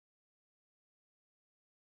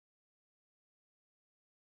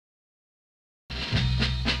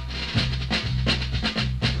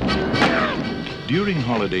During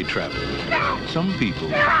holiday travel, some people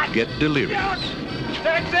get delirious.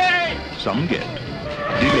 Some get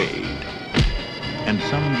delayed. And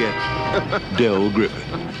some get Del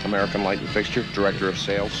Griffin. American Light and Fixture, Director of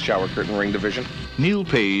Sales, Shower Curtain Ring Division. Neil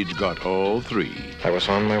Page got all three. I was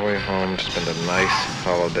on my way home to spend a nice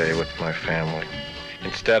holiday with my family.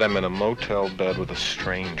 Instead, I'm in a motel bed with a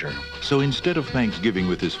stranger. So instead of Thanksgiving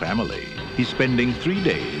with his family, he's spending 3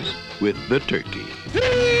 days with the turkey. Two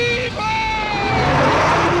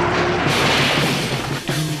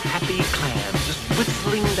happy clams just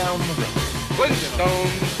whistling down the road.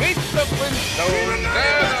 Flintstones, meet the Flintstones,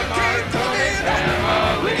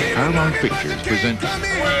 Paramount Pictures presents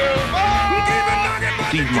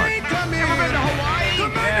Steve Martin. Ever been to Hawaii?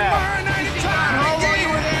 Yeah. How long you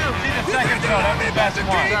were there? See the second show. That'd be the best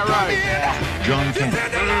one. Is that right? Yeah. John Candy.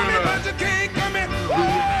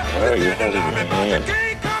 Oh, you're holding your hand.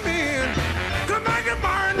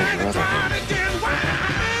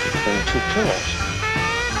 And 2 pillows.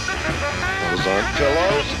 Those aren't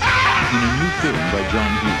pillows. In a new film by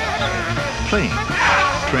John Hughes. Planes,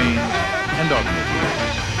 trains, and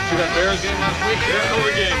automobiles. See that Bears game last week? Yeah,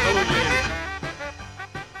 over game.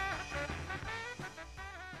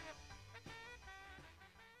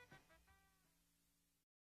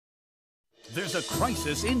 There's a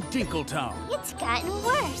crisis in Dinkletown. It's gotten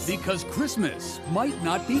worse. Because Christmas might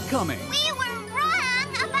not be coming. We were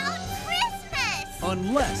wrong about Christmas.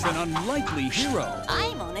 Unless an unlikely hero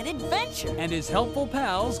I'm on an adventure. and his helpful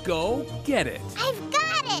pals go get it. I've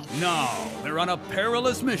got it. No, they're on a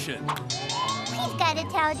perilous mission. We've got to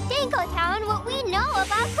tell Dinkletown what we know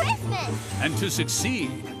about Christmas. And to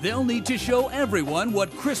succeed, they'll need to show everyone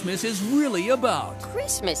what Christmas is really about.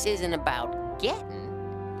 Christmas isn't about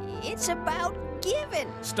getting, it's about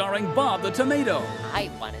giving. Starring Bob the Tomato, I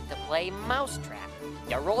wanted to play Mousetrap.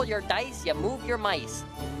 You roll your dice, you move your mice.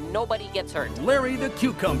 Nobody gets hurt. Larry the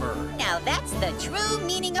Cucumber, Now that's the true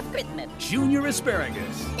meaning of Christmas. Junior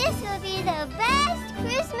Asparagus, This will be the best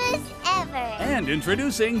Christmas ever. and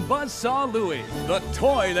introducing Buzzsaw Louie, the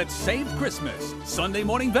toy that saved Christmas. Sunday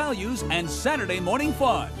morning values and Saturday morning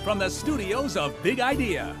fun from the studios of Big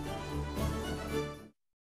Idea.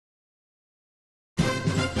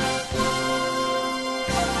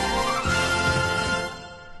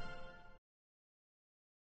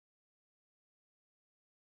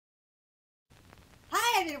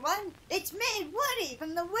 Hi everyone, it's me, Woody,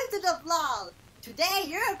 from the Wizard of LoL. Today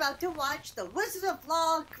you're about to watch the Wizard of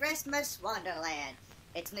LoL Christmas Wonderland.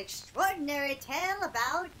 It's an extraordinary tale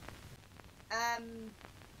about,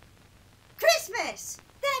 Christmas!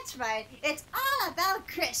 That's right, it's all about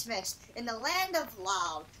Christmas in the land of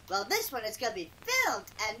LoL. Well, this one is going to be filled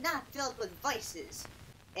and not filled with voices.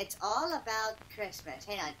 It's all about Christmas.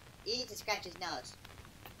 Hang on, he needs to scratch his nose.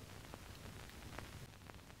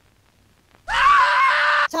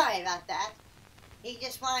 Sorry about that. He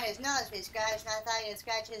just wanted his nose to be scratched, and I thought he'd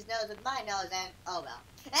scratch his nose with my nose, and oh well.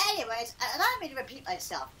 Anyways, allow me to repeat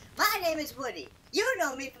myself. My name is Woody. You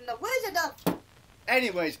know me from the Wizard of...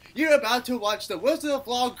 Anyways, you're about to watch the Wizard of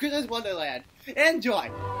LoL Christmas Wonderland. Enjoy!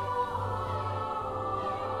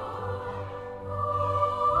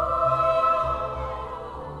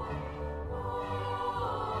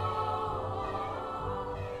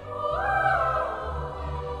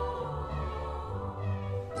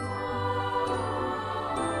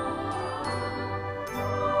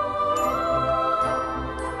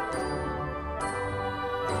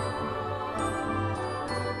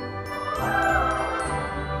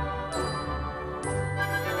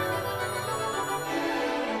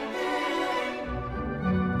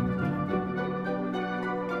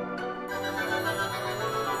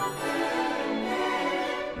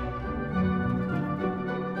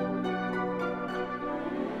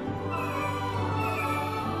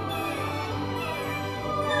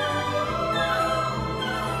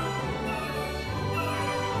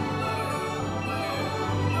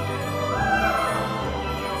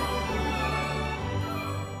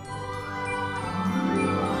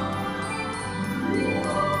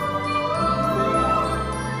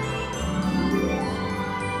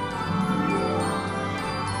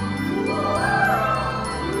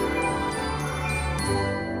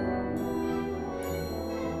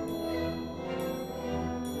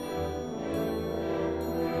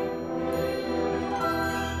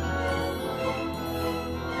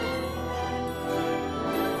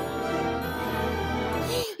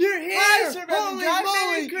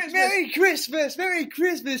 Merry Christmas! Merry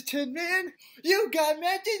Christmas, Tin Man! You got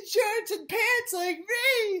matching shirts and pants like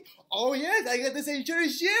me! Oh yes, I got the same shirt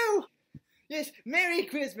as you! Yes, Merry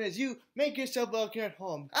Christmas! You make yourself welcome at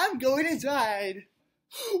home. I'm going inside.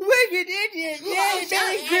 Wicked Idiot! Yay,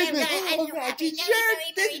 Merry Christmas! Oh, matching shirt!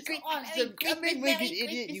 This is awesome! Come in, Wicked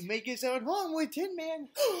Idiot! You make us own home with Tin Man!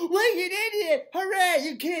 Wicked Idiot! Hooray!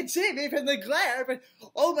 You can't see me from the glare, but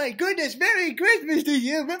oh my goodness, Merry Christmas to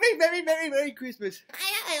you! Merry Christmas! I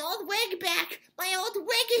got my old wig back! My old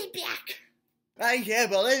wig is back! I can't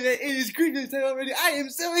believe it! It is Christmas time already! I am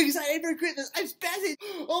so excited for Christmas! I'm spazzing!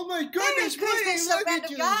 Oh my goodness, Merry Woody, Christmas, look at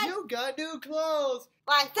Random you! God. You got new clothes!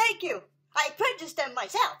 Why, thank you. I purchased them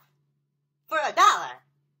myself. For $1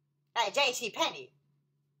 at JCPenney.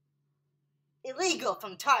 Illegal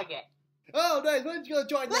from Target. Oh, nice! Why don't you go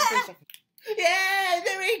join them for a second? Yeah!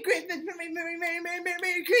 Merry Christmas!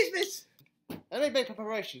 Merry Christmas! I make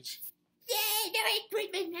preparations. Yay!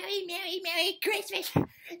 Merry Christmas!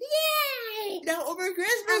 Yay! Now over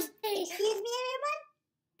Christmas! Excuse me, everyone?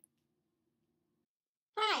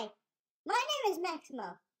 Hi, my name is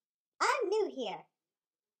Maximo. I'm new here.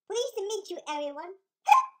 Pleased to meet you, everyone.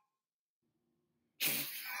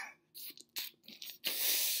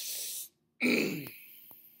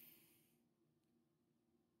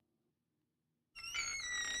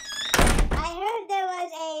 I heard there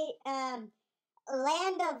was a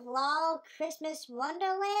Land of LoL Christmas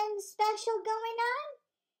Wonderland special going on,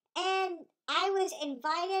 and I was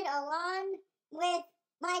invited along with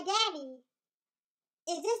my daddy.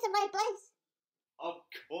 Is this the right place? Of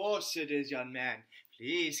course it is, young man.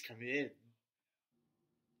 Please come in.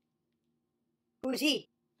 Who's he?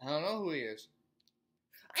 I don't know who he is.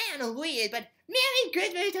 I don't know who he is, but Merry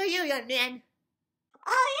Christmas to you, young man!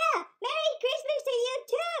 Oh yeah, Merry Christmas to you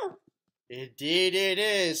too! Indeed it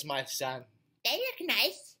is, my son. They look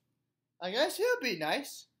nice. I guess he'll be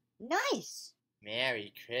nice. Nice.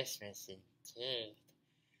 Merry Christmas indeed,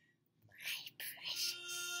 my precious.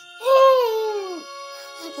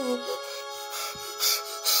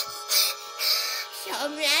 So,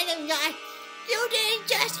 Random God, you didn't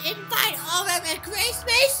just invite over for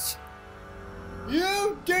Christmas?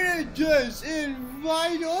 You didn't just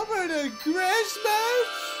invite over to Christmas?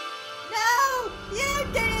 No, you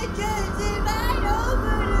didn't just invite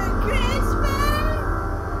over to Christmas.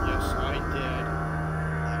 Yes, I did.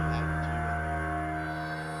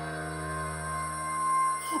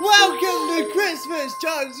 Welcome to Christmas,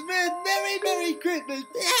 John Smith. Merry Christmas.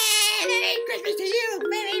 Merry Christmas to you.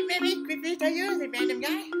 Merry Christmas to you, the Random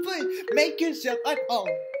Guy. Please make yourself at home.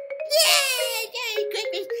 Yay! Merry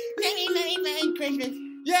Christmas. Merry Christmas.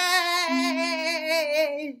 Yay!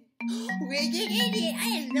 Wicked Idiot, I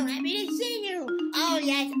am so happy to see you. Oh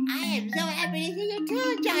yes, I am so happy to see you too,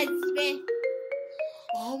 John Smith.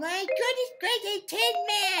 Oh my goodness gracious, Tin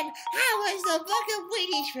Man! How was the Book of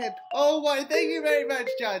Wheaties trip? Oh, why, thank you very much,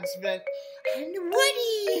 John Smith. And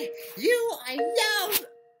Woody, you are so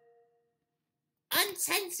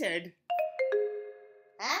uncensored.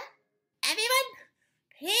 Huh? Everyone,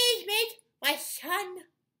 please meet my son,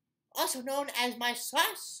 also known as my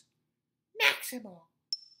sauce, Maximo.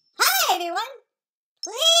 Hi, everyone.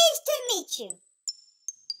 Pleased to meet you.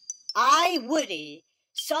 I, Woody,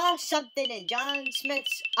 saw something in John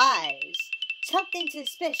Smith's eyes. Something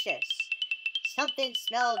suspicious. Something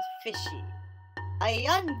smelled fishy. A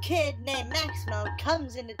young kid named Maximo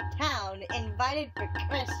comes into town invited for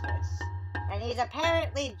Christmas. And he's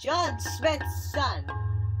apparently John Smith's son.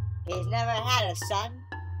 He's never had a son.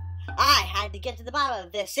 I had to get to the bottom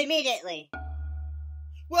of this immediately.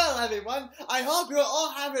 Well, everyone, I hope you're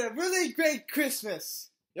all having a really great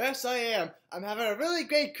Christmas. Yes, I am. I'm having a really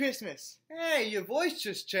great Christmas. Hey, your voice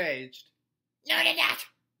just changed. No, it did not.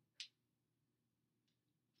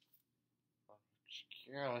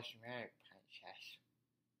 Girlish Mary Princess.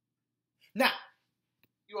 Now,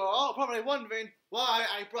 you are all probably wondering why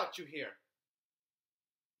I brought you here.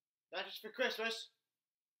 Not just for Christmas,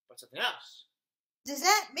 but something else. Does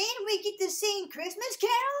that mean we get to sing Christmas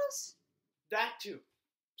carols? That too.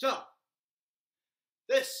 So,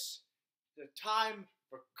 this is the time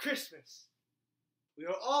for Christmas. We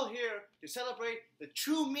are all here to celebrate the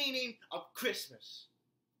true meaning of Christmas.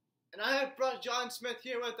 And I have brought John Smith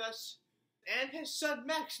here with us and his son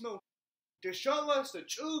Maximo to show us the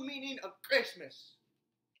true meaning of Christmas.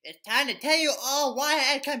 It's time to tell you all why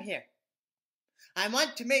I come here. I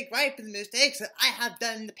want to make right for the mistakes that I have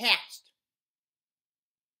done in the past.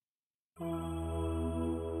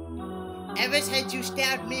 Ever since you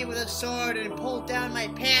stabbed me with a sword and pulled down my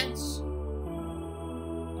pants,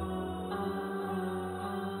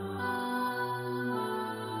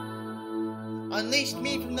 unleashed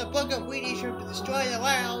me from the Book of Wheaties Shrimp to destroy the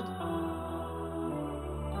world,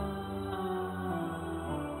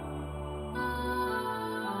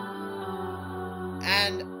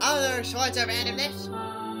 and other sorts of randomness,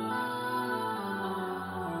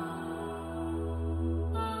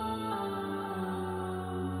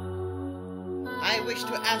 I wish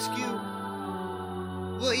to ask you,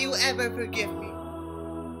 will you ever forgive me?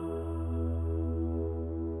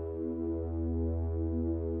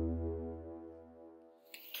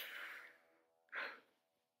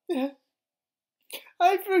 Yeah.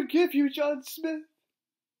 I forgive you, John Smith.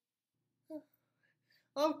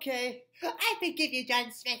 Okay. I forgive you,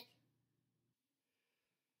 John Smith.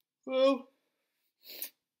 Well,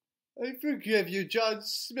 I forgive you, John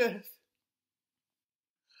Smith.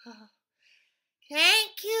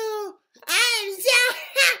 Thank you. I'm so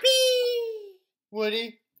happy.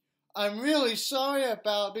 Woody, I'm really sorry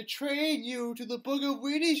about betraying you to the Book of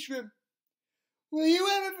Weedy Shrimp. Will you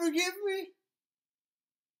ever forgive me?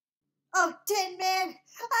 Oh, Tin Man,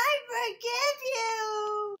 I forgive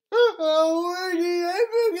you! Oh, Woody, I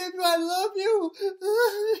forgive you. I love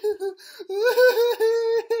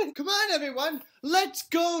you. Come on, everyone. Let's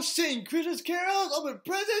go sing Christmas carols, open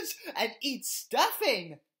presents, and eat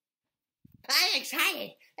stuffing. I'm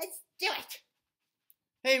excited. Let's do it.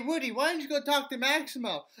 Hey, Woody, why don't you go talk to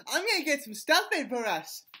Maximo? I'm going to get some stuffing for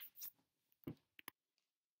us.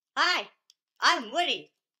 Hi, I'm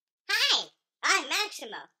Woody. Hi, I'm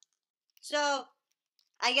Maximo. So,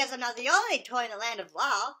 I guess I'm not the only toy in the land of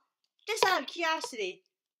law. Just out of curiosity,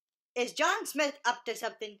 is John Smith up to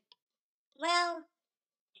something? Well,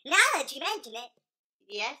 now that you mention it,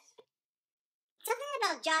 Yes? something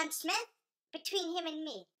about John Smith between him and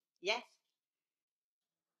me. Yes?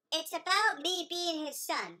 It's about me being his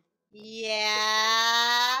son.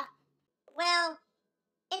 Yeah? Well,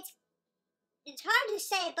 it's hard to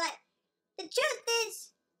say, but the truth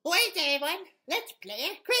is... Wait, everyone. Let's play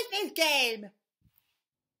a Christmas game.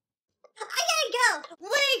 I gotta go.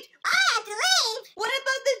 Wait! I have to leave. What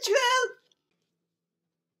about the truth?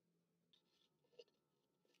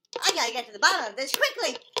 I gotta get to the bottom of this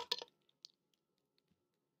quickly.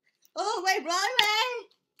 Oh, wait, Broadway!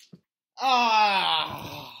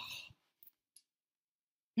 Ah!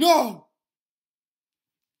 No!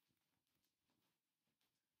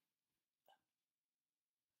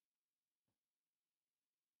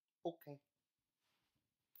 Okay.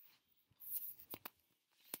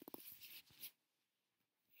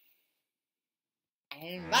 I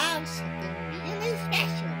involve something really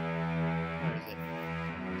special. What is it?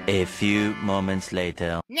 A few moments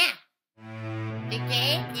later. Now, the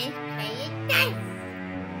game is playing dice.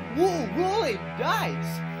 Whoa, rolling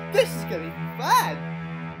dice! This is gonna be fun!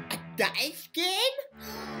 A dice game?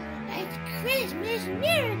 It's Christmas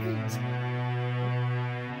miracles.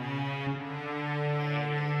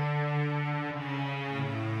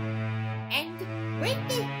 And with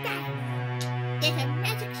this dice, there's a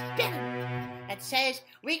magic spell that says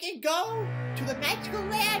we can go to the magical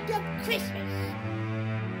land of Christmas.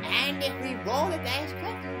 And if we roll the dice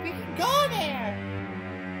correctly, we can go there.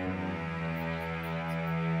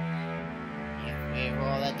 If we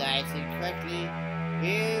roll the dice incorrectly,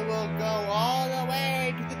 we will go all the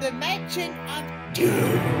way to the dimension of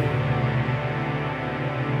doom.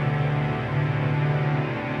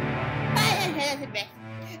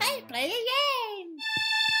 I play a game.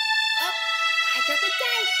 Oh, I got the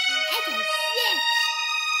dice. I got 6.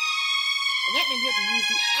 And that means we have to use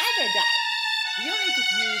the other dice. We only get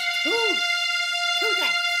to use two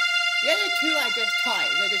dice. The other 2 are just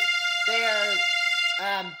toys. They're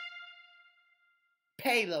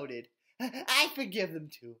payloaded. I forgive them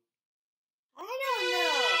too. I don't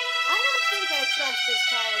know. I don't think I trust this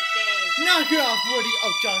kind of game. Knock it off, Woody.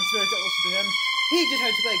 Oh, John Smith, don't listen to him. He just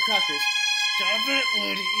had to play crackers. Stop it,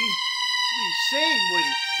 Woody. What are you saying,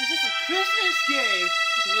 Woody? It's just a Christmas game.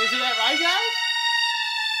 Isn't that right, guys?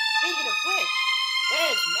 Speaking of which,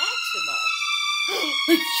 where's Maximo?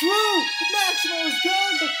 It's true! Maximo is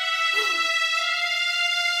gone, but...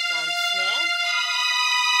 John Smith?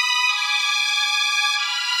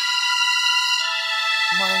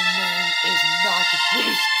 My name is not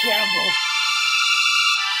Bruce Campbell.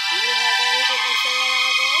 Do you have anything to say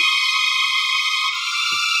about this?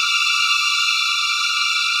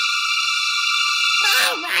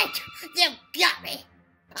 All right, you got me.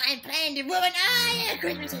 I'm planning to ruin all your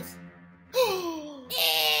Christmases.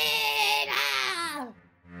 And all.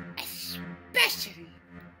 Especially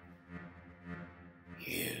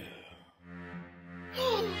you.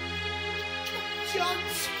 John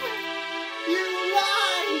Smith, you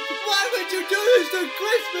lied! Why would you do this to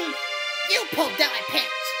Christmas? You pulled down my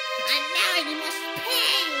pants, and now you must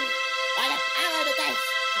pay. By the power of the dice,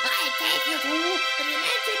 I take you to the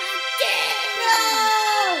dimension of death.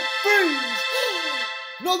 Freeze!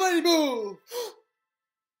 Nobody move!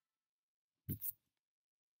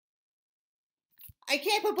 I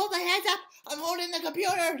can't put both my hands up. I'm holding the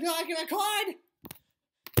computer so I can record.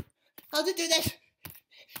 How to do this?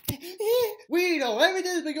 We know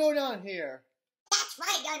everything that's been going on here. That's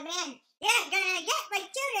right, young man. You're gonna get what you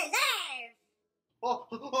deserve. Oh,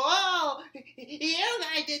 you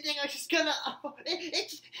guys didn't think I was just gonna.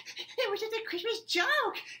 It was just a Christmas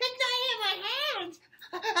joke. It's not in my hands.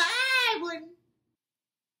 I wouldn't.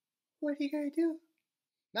 What are you gonna do?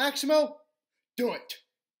 Maximo, do it.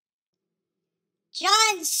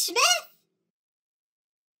 John Smith?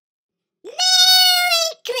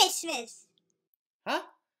 Merry Christmas! Huh?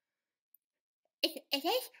 Is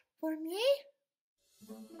this for me?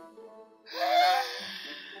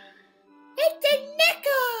 It's a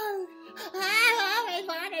nickel! I've always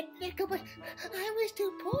wanted a nickel, but I was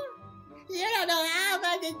too poor. You don't know how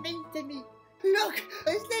much it means to me. Look,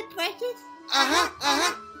 isn't it precious? I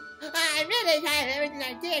really tried everything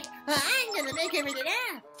I did. I'm gonna make everything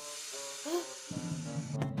up.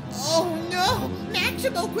 Oh no!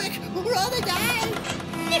 Maximo, quick! Roll the dice!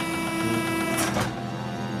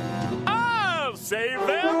 I'll save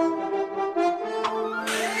them!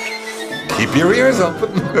 Keep your ears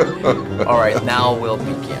open. All right, now we'll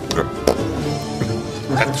begin.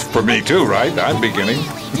 That's for me too, right? I'm beginning.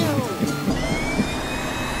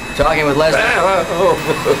 Talking with Leslie.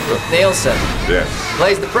 Nielsen. Yes.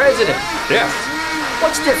 Plays the president. Yes.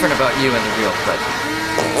 What's different about you and the real president?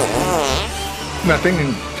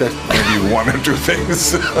 Nothing, just maybe one or two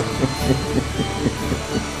things.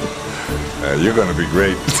 You're going to be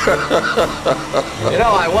great. You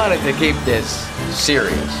know, I wanted to keep this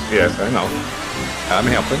serious. Yes, I know. I'm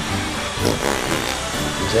helping.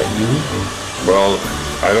 Is that you? Well,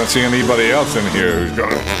 I don't see anybody else in here who's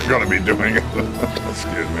going to be doing it.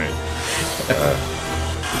 Excuse me.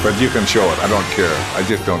 But you can show it. I don't care. I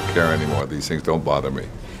just don't care anymore. These things don't bother me.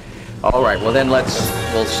 All right, well then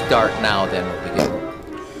we'll start now, then we'll begin.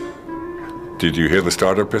 Did you hear the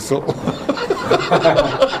starter pistol?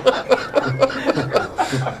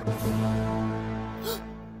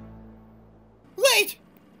 Wait!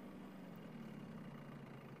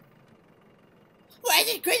 Where's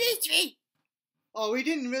the Christmas tree? Oh, we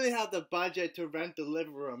didn't really have the budget to rent the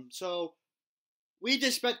living room, so we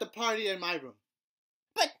just spent the party in my room.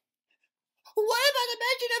 But what about the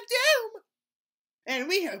Mansion of Doom? And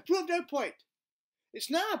we have proved our point.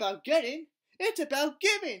 It's not about getting, it's about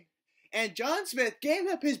giving. And John Smith gave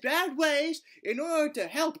up his bad ways in order to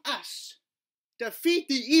help us defeat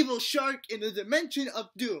the evil shark in the dimension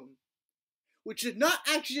of doom, which did not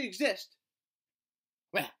actually exist.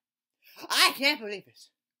 Well, I can't believe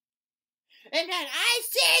this. And then I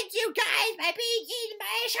saved you guys by being eaten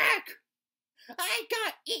by a shark. I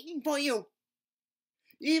got eaten for you.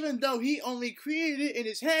 Even though he only created it in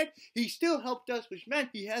his head, he still helped us, which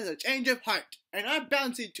meant he has a change of heart. And I'm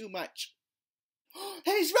bouncing too much.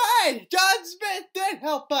 He's right! John Smith did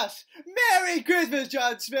help us! Merry Christmas,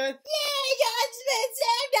 John Smith! Yay, John Smith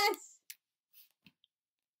saved us!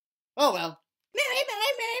 Oh well. Merry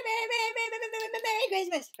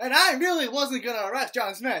Christmas! And I really wasn't gonna arrest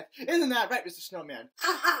John Smith. Isn't that right, Mr. Snowman?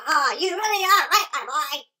 You really are right, my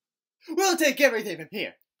boy! We'll take everything from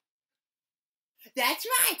here. That's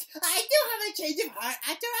right! I do have a change of heart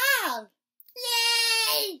after all!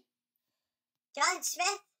 Yay! John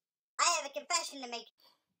Smith, I have a confession to make.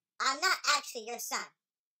 I'm not actually your son.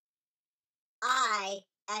 I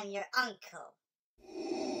am your uncle.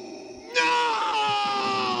 No!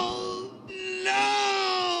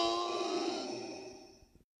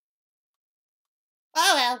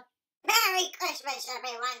 Oh well. Merry Christmas,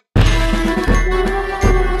 everyone!